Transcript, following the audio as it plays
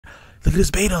Look at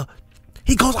this beta.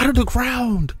 He goes out of the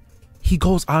ground. He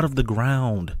goes out of the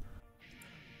ground.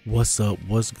 What's up?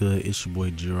 What's good? It's your boy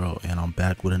Jiro, and I'm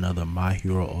back with another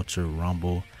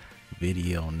myheroultrarumble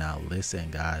video. Now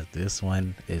listen guys, this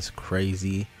one is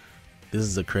crazy. This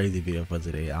is a crazy video for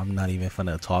today. I'm not even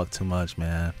finna talk too much,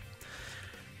 man.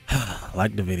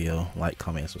 Like the video, like,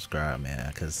 comment, subscribe,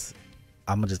 man, because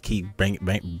I'm gonna just keep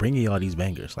bringing y'all these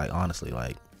bangers. Like, honestly,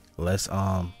 like, let's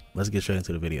get straight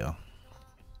into the video.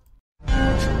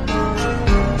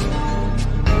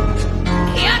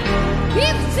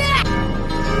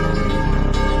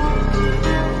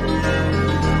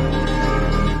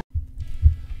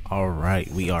 All right,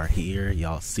 we are here.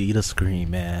 Y'all see the screen,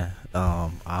 man.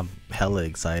 I'm hella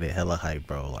excited, hella hyped,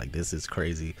 bro. Like, this is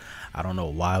crazy. I don't know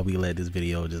why we let this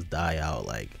video just die out.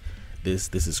 Like, this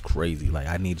is crazy. Like,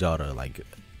 I need y'all to like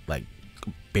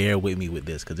bear with me with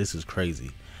this, because this is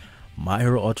crazy.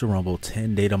 myheroultrarumble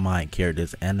 10 data mine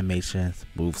characters, animations,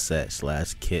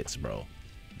 moveset / kits, bro.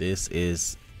 This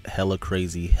is hella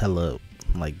crazy, hella,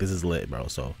 like, this is lit, bro.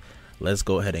 So let's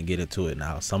go ahead and get into it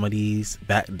now. Some of these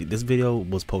this video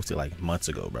was posted like months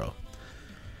ago, bro.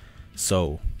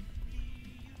 So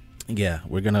yeah,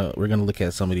 we're gonna look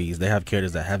at some of these. They have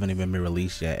characters that haven't even been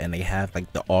released yet, and they have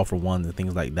like the offer ones and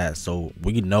things like that. So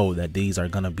we know that these are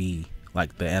gonna be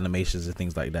like the animations and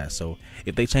things like that. So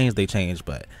if they change, they change.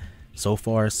 But so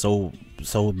far, so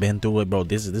been through it, bro.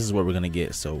 This is what we're gonna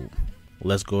get. So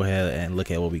let's go ahead and look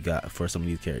at what we got for some of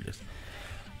these characters.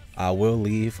 I will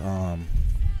leave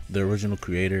the original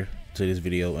creator to this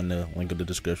video in the link in the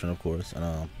description, of course,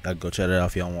 and y'all go check it out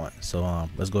if y'all want. So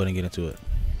let's go ahead and get into it.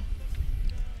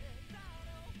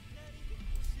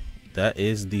 That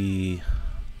is the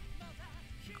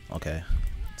okay.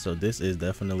 So this is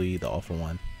definitely the offer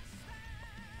one.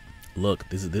 Look,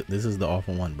 this is the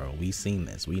offer one, bro. We seen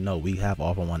this. We know we have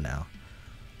offer one now.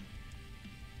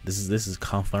 This is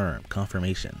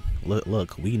confirmation.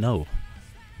 Look, we know.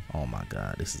 Oh my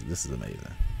god, this is amazing.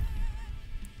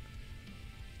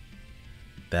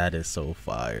 That is so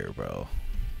fire, bro.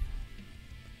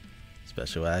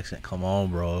 Special action, come on,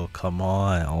 bro, come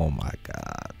on. Oh my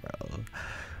god, bro.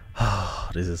 Oh,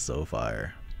 this is so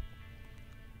fire.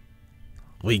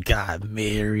 We got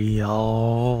MIRIO.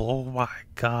 Oh my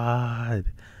god,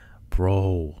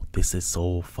 bro, this is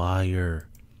so fire.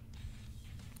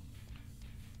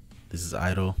 This is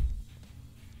idle.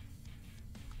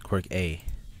 Quirk A.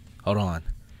 Hold on.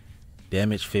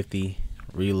 Damage 50.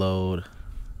 Reload.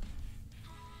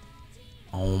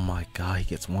 Oh my god, he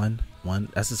gets one.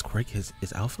 That's his quirk. His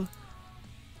alpha.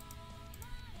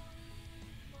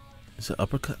 It's an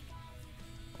uppercut.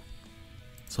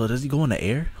 So does he go in the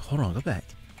air? Hold on, go back,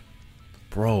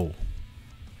 bro.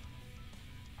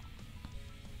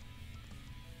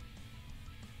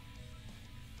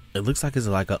 It looks like it's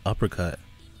like an uppercut.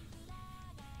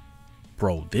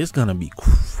 Bro, this is gonna be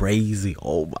crazy.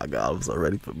 Oh my god, I'm so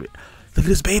ready for it. Look at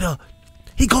this beta.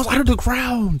 He goes out of the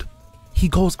ground. He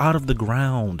goes out of the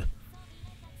ground.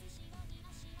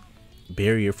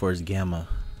 Barrier for his gamma.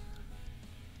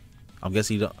 I'm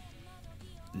guessing you don't.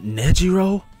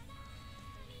 NEJIRE.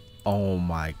 Oh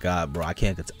my god, bro. I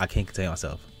can't contain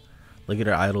myself. Look at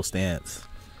her idle stance.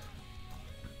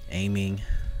 Aiming.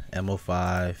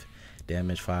 MO5.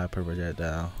 Damage 5 per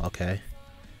projectile. Okay.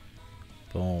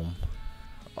 Boom.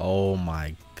 Oh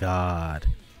my god,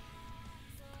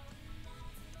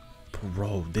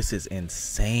 bro, this is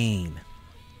insane.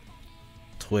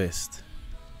 Twist.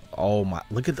 Oh my,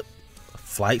 look at the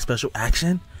flight special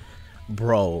action,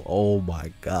 bro. Oh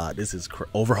my god, this is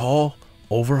overhaul.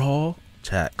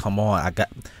 Chat, come on. I got,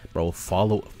 bro.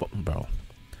 Bro,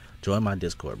 join my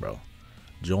Discord, bro.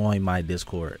 Join my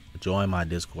Discord.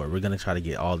 We're gonna try to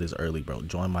get all this early, bro.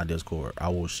 Join my Discord. I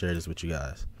will share this with you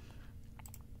guys.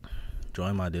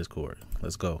 Join my Discord.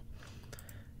 Let's go.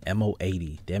 MO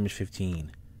 80, damage 15.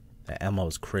 That ammo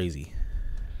is crazy.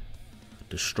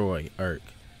 Destroy, Irk.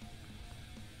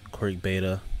 Quirk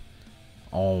beta.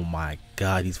 Oh my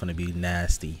god, he's gonna be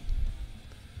nasty.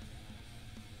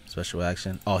 Special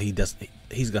action. Oh, he's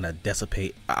gonna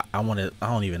dissipate. I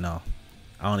don't even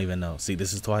know. See,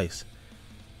 this is twice.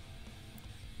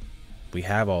 We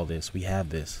have all this. We have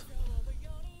this.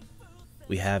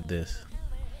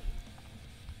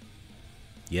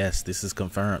 Yes, this is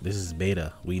confirmed. This is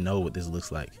beta. We know what this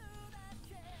looks like.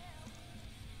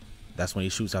 That's when he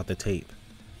shoots out the tape.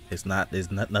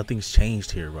 Nothing's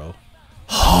changed here, bro.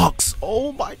 Hawks.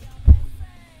 Oh my,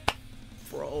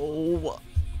 bro.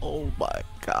 Oh my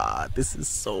god, this is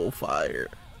so fire.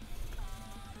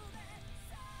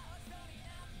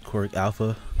 Quirk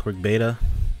alpha, quirk beta.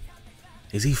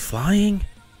 Is he flying?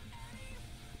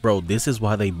 Bro, this is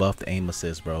why they buffed aim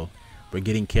assist, bro. We're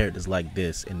getting characters like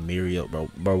this in MIRIO,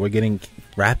 bro. We're getting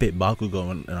rapid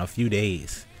bakugo in a few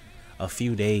days. A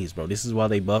few days, bro. This is why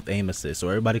they buffed aim assist. So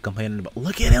everybody complaining about,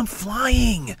 look at him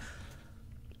flying.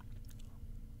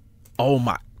 Oh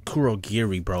my,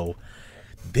 Kurogiri, bro.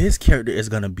 This character is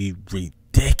gonna be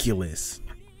ridiculous.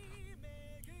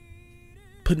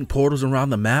 Putting portals around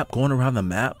the map, going around the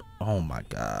map. Oh my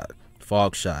god.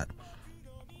 Fog shot.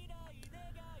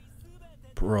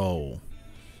 Bro.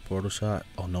 Portal shot.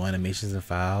 Oh, no animations and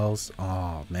fouls.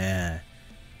 Oh man.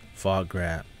 Fog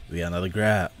grab. We got another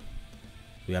grab.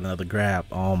 We got another grab.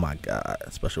 Oh my god.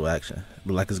 Special action.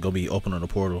 Look like it's gonna be open on the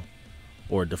portal.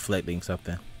 Or deflecting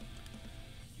something.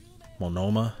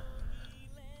 Monoma.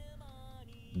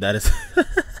 That is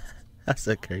that's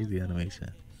a crazy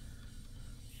animation.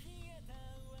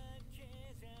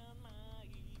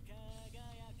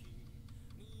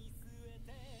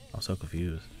 I'm so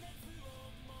confused.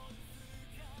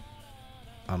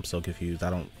 I'm so confused. I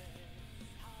don't.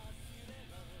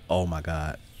 Oh my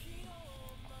god.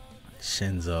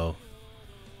 Shinzo.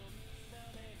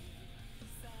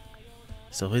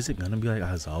 So is it gonna be like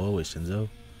Aizawa with Shinzo?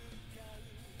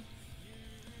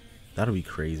 That'll be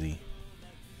crazy.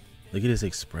 Look at his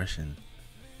expression.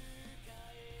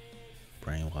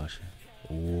 Brainwashing.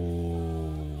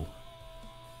 Ooh.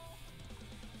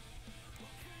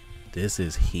 This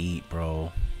is heat,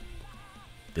 bro.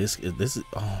 This is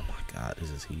oh my god, this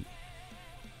is heat.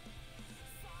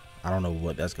 I don't know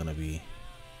what that's gonna be.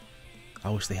 I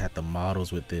wish they had the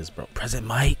models with this, bro. Present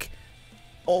Mike.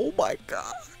 Oh my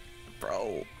god,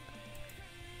 bro.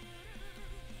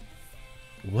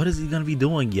 What is he gonna be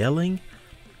doing? Yelling?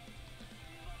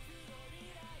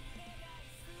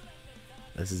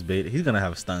 This is bait. He's gonna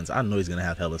have stuns. I know he's gonna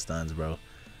have hella stuns, bro.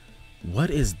 What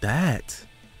is that?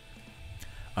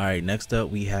 All right, next up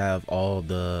we have all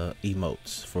the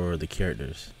emotes for the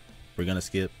characters. We're gonna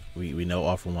skip. We know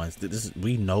all for ones. This is,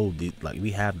 we know the, like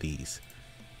we have these.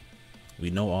 We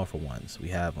know all for ones. We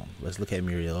have them. Let's look at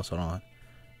MIRIOs.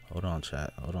 Hold on,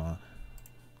 chat. Hold on.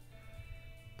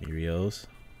 MIRIOs.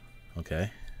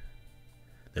 Okay.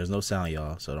 There's no sound,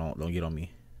 y'all, so don't get on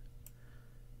me.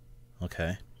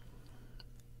 Okay.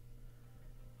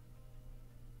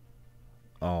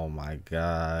 Oh my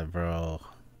god, bro.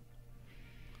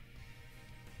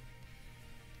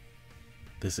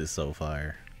 This is so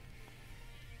fire.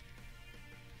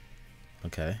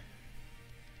 Okay.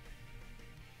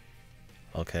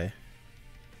 Okay.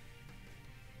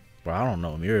 Bro, I don't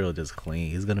know. MIRIO just clean.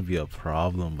 He's gonna be a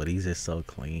problem, but he's just so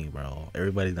clean, bro.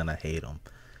 Everybody's gonna hate him.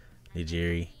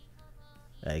 NEJIRE.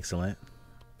 Excellent.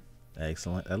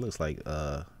 Excellent. That looks like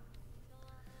it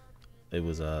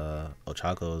was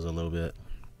Ochako's a little bit.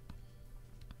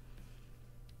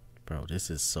 Bro, this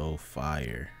is so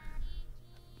fire.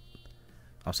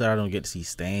 I'm sorry I don't get to see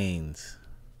stains.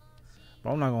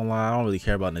 But I'm not gonna lie, I don't really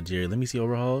care about NEJIRE. Let me see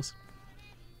overhauls.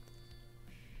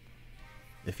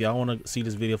 If y'all wanna see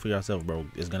this video for yourself, bro,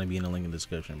 it's gonna be in the link in the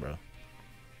description, bro.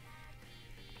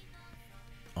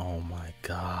 Oh my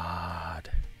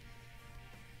god.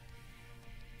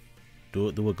 Do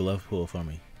a glove pull for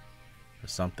me. Or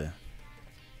something.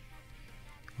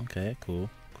 Okay, cool.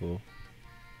 Cool.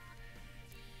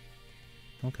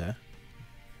 Okay.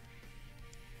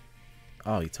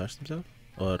 Oh, he touched himself?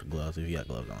 Or the gloves, if you got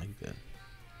gloves on, you good.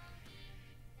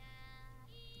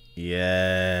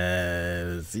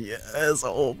 Yes, yes.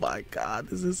 Oh my god,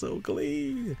 this is so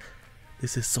clean.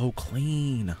 This is so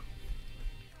clean.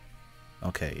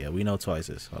 Okay, yeah, we know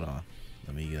Twice's. Hold on.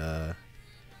 Let me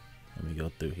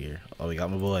go through here. Oh, we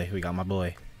got my boy. We got my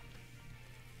boy.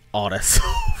 Oh, that's so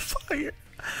fire.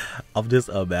 I'm just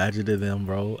imagining them,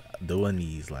 bro, doing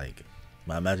these. Like,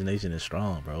 my imagination is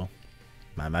strong, bro.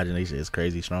 My imagination is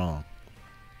crazy strong.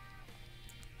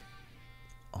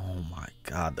 Oh my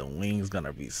god, the wing's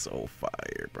gonna be so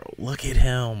fire, bro. Look at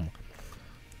him.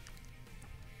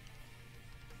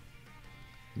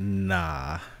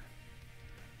 Nah.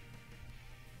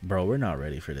 Bro, we're not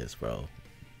ready for this, bro.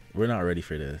 We're not ready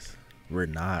for this. We're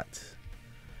not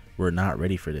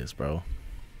ready for this, bro.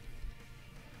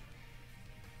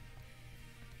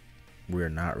 We're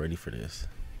not ready for this.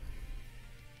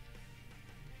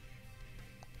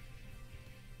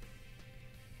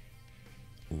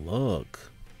 Look.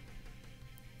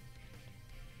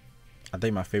 I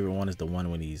think my favorite one is the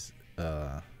one when he's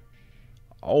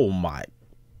oh my.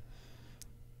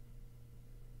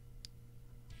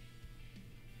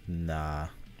 Nah.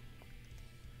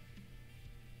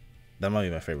 That might be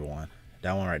my favorite one.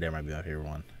 That one right there might be my favorite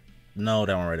one. No,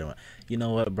 that one right there. You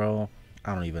know what, bro?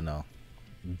 I don't even know.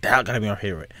 That gotta be my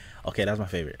favorite. Okay, that's my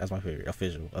favorite. That's my favorite.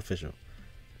 Official.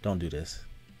 Don't do this.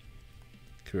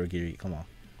 Kurogiri, come on.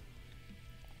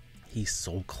 He's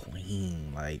so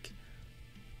clean. Like,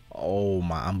 oh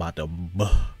my, I'm about to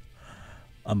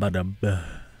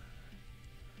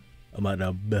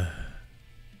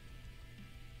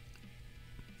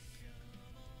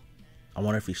I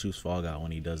wonder if he shoots Fall Guy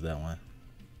when he does that one.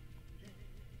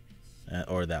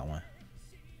 Or that one.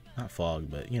 Not Fog,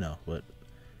 but you know, but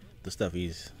the stuff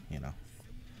he's, you know.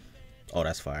 Oh,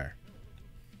 that's fire.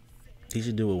 He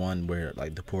should do a one where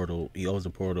like the portal, he opens the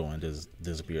portal and just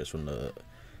disappears from the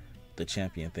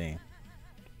champion thing.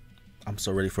 I'm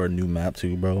so ready for a new map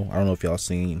too, bro. I don't know if y'all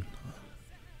seen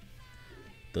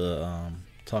the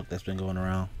talk that's been going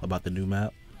around about the new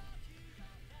map,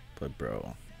 but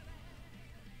bro,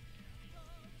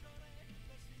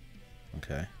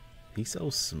 okay, he's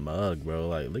so smug, bro.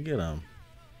 Like, look at him.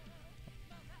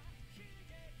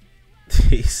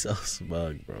 He's so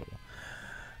smug, bro.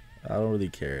 I don't really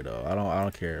care though. I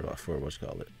don't care about for what you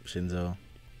call it, Shinzo.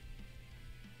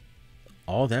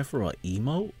 All that for an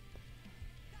emote?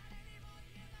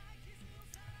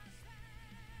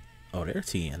 Oh, they're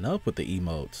teeing up with the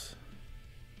emotes.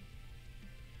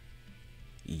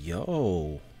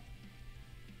 Yo,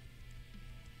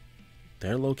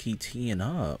 they're low-key teeing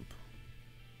up.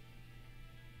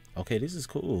 Okay, this is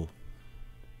cool.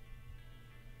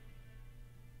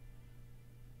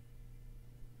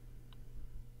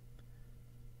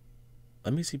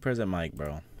 Let me see Present Mike,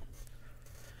 bro.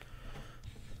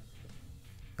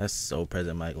 That's so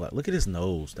Present Mike. Like, look at his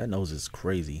nose. That nose is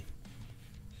crazy.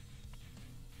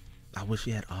 I wish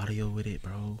he had audio with it,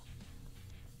 bro.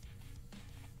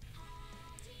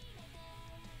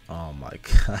 Oh my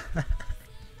god.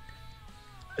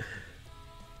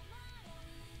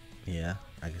 Yeah,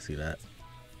 I can see that.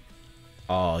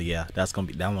 Oh yeah, that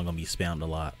one gonna be spammed a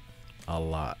lot. A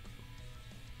lot.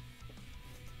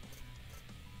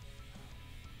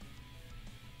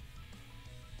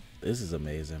 This is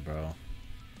amazing, bro.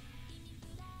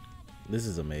 This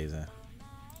is amazing.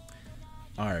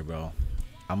 Alright, bro.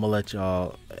 I'm gonna let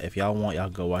y'all, if y'all want, y'all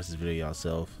go watch this video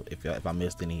yourself. If I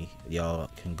missed any, y'all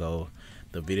can go.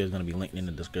 The video is gonna be linked in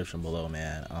the description below,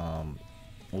 man.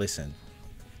 Listen,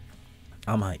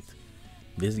 I'm hyped.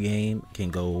 This game can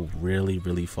go really,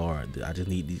 really far. I just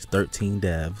need these 13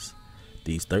 devs.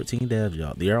 These 13 devs,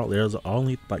 y'all. There's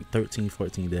only like 13,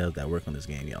 14 devs that work on this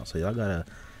game, y'all. So y'all gotta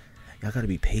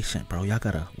be patient, bro. Y'all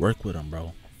gotta work with them,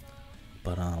 bro.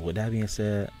 But with that being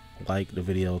said, like the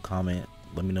video, comment,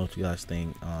 let me know what you guys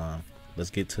think. Let's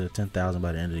get to 10,000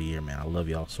 by the end of the year, man. I love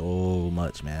y'all so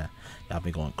much, man. Y'all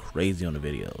been going crazy on the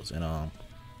videos. And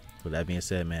with that being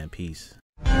said, man, peace.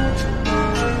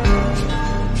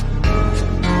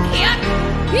 Yeah,